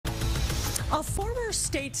A former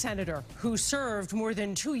state senator who served more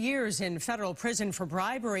than 2 years in federal prison for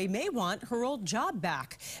bribery may want her old job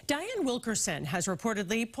back. Dianne Wilkerson has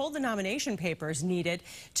reportedly pulled the nomination papers needed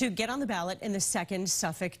to get on the ballot in the 2nd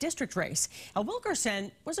Suffolk district race.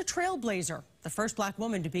 Wilkerson was a trailblazer, the first black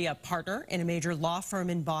woman to be a partner in a major law firm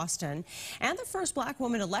in Boston, and the first black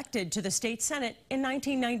woman elected to the state Senate in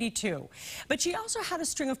 1992. But she also had a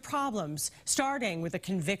string of problems, starting with a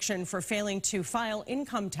conviction for failing to file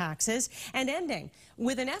income taxes and ending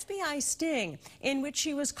with an FBI sting in which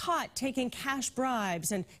she was caught taking cash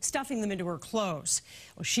bribes and stuffing them into her clothes.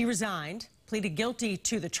 Well, she resigned, pleaded guilty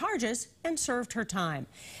to the charges, and served her time.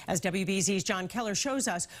 As WBZ's John Keller shows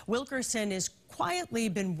us, Wilkerson has quietly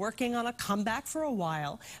been working on a comeback for a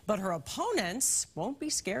while, but her opponents won't be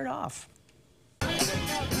scared off.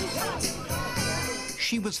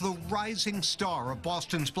 She was the rising star of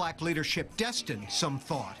Boston's black leadership, destined, some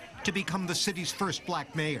thought, to become the city's first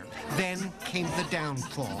black mayor. Then came the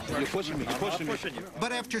downfall. You're pushing me.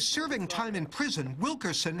 But after serving time in prison,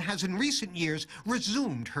 Wilkerson has in recent years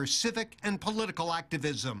resumed her civic and political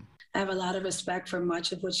activism. I have a lot of respect for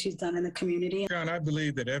much of what she's done in the community. John, I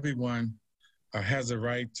believe that everyone has a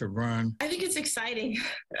right to run. I think it's exciting.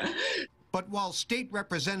 But while State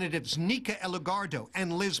Representatives Nika Elugardo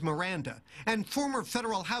and Liz Miranda and former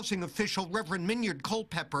federal housing official Reverend Minyard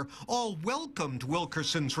Culpepper all welcomed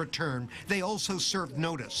Wilkerson's return, they also served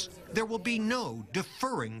notice. There will be no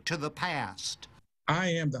deferring to the past. I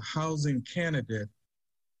am the housing candidate,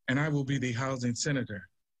 and I will be the housing senator.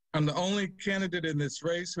 I'm the only candidate in this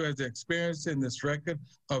race who has the experience in this record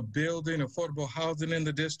of building affordable housing in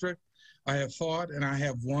the district. I have fought and I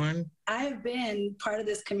have won. I have been part of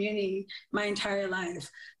this community my entire life.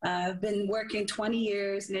 I've been working 20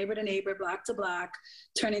 years, neighbor to neighbor, block to block,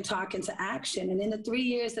 turning talk into action. And in the 3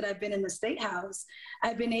 years that I've been in the State House,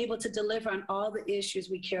 I've been able to deliver on all the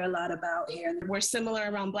issues we care a lot about here. We're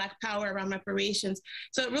similar around Black power, around reparations.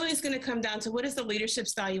 So it really is going to come down to what is the leadership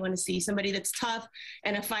style you want to see? Somebody that's tough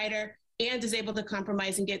and a fighter and is able to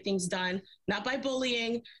compromise and get things done, not by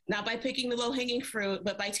bullying, not by picking the low-hanging fruit,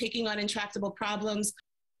 but by taking on intractable problems.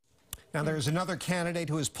 Now, there's another candidate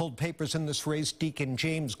who has pulled papers in this race, Deacon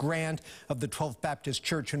James Grant of the 12th Baptist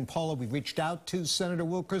Church in Paula. We reached out to Senator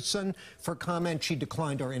Wilkerson for comment. She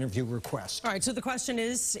declined our interview request. All right, so the question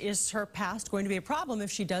is her past going to be a problem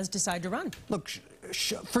if she does decide to run? Look,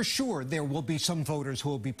 for sure, there will be some voters who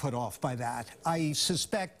will be put off by that. I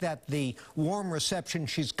suspect that the warm reception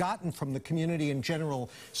she's gotten from the community in general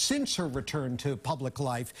since her return to public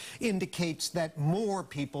life indicates that more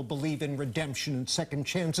people believe in redemption and second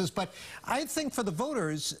chances. But I think for the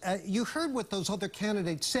voters, you heard what those other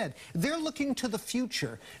candidates said. They're looking to the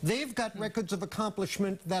future. They've got records of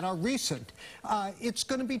accomplishment that are recent. It's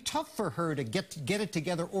going to be tough for her to get it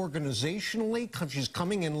together organizationally, because she's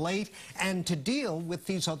coming in late, and to deal with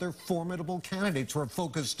these other formidable candidates who are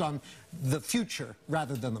focused on the future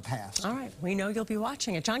rather than the past. All right, we know you'll be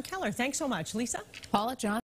watching it. John Keller, thanks so much. Lisa? Paula, John?